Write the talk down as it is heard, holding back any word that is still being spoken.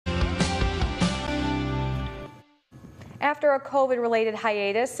After a COVID-related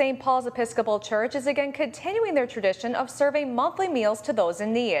hiatus, St. Paul's Episcopal Church is again continuing their tradition of serving monthly meals to those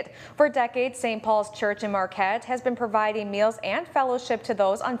in need. For decades, St. Paul's Church in Marquette has been providing meals and fellowship to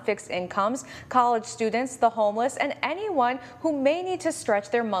those on fixed incomes, college students, the homeless, and anyone who may need to stretch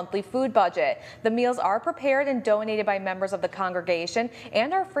their monthly food budget. The meals are prepared and donated by members of the congregation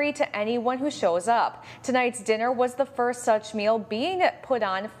and are free to anyone who shows up. Tonight's dinner was the first such meal being put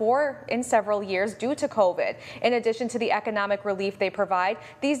on in several years due to COVID. In addition to the economic relief they provide,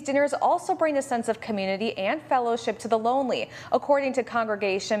 these dinners also bring a sense of community and fellowship to the lonely. According to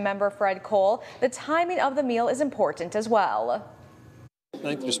congregation member Fred Cole, the timing of the meal is important as well. I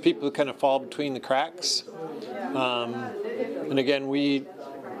think there's people who kind of fall between the cracks. And again, we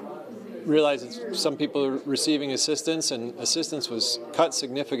realize that some people are receiving assistance, and assistance was cut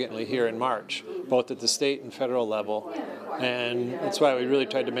significantly here in March, both at the state and federal level. And that's why we really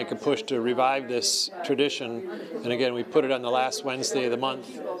tried to make a push to revive this tradition. And again, we put it on the last Wednesday of the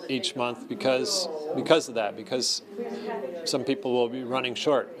month, each month, because of that, because some people will be running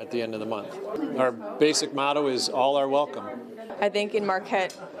short at the end of the month. Our basic motto is all are welcome. I think in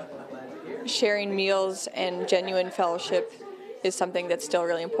Marquette, sharing meals and genuine fellowship is something that's still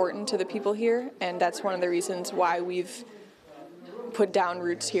really important to the people here, and that's one of the reasons why we've put down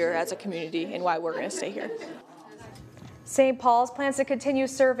roots here as a community and why we're going to stay here. St. Paul's plans to continue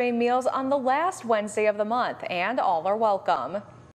serving meals on the last Wednesday of the month, and all are welcome.